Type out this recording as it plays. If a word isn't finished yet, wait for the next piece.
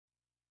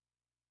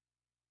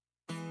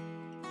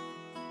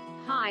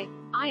Hi,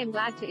 I am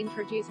glad to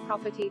introduce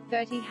property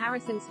 30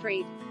 Harrison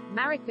Street,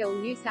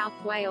 Marrickville, New South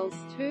Wales,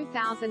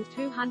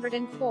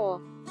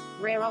 2204.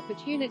 Rare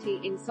opportunity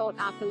in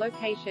sought-after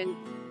location.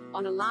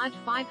 On a large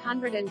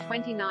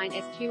 529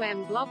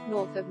 SQM block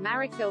north of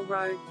Marrickville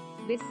Road,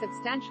 this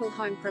substantial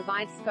home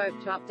provides scope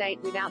to update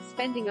without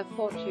spending a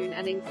fortune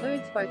and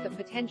includes both a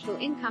potential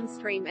income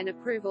stream and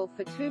approval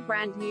for 2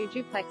 brand new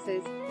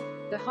duplexes.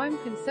 The home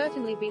can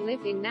certainly be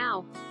lived in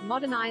now,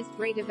 modernized,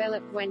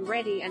 redeveloped when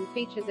ready, and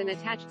features an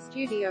attached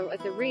studio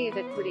at the rear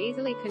that could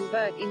easily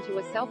convert into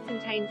a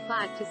self-contained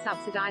flat to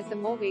subsidize the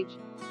mortgage.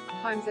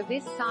 Homes of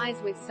this size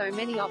with so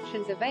many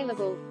options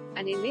available,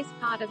 and in this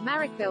part of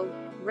Marrickville,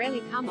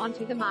 rarely come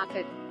onto the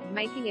market,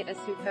 making it a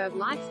superb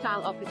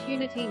lifestyle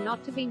opportunity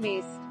not to be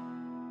missed.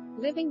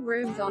 Living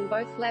rooms on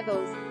both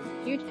levels,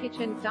 huge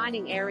kitchen,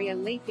 dining area,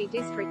 leafy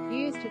district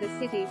views to the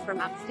city from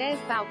upstairs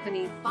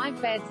balcony,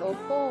 5 beds or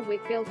 4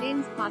 with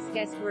built-ins plus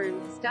guest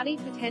room, study,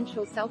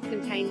 potential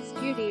self-contained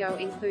studio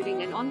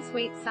including an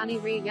ensuite, sunny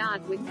rear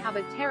yard with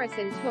covered terrace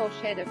and tool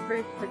shed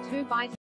approved for 2 by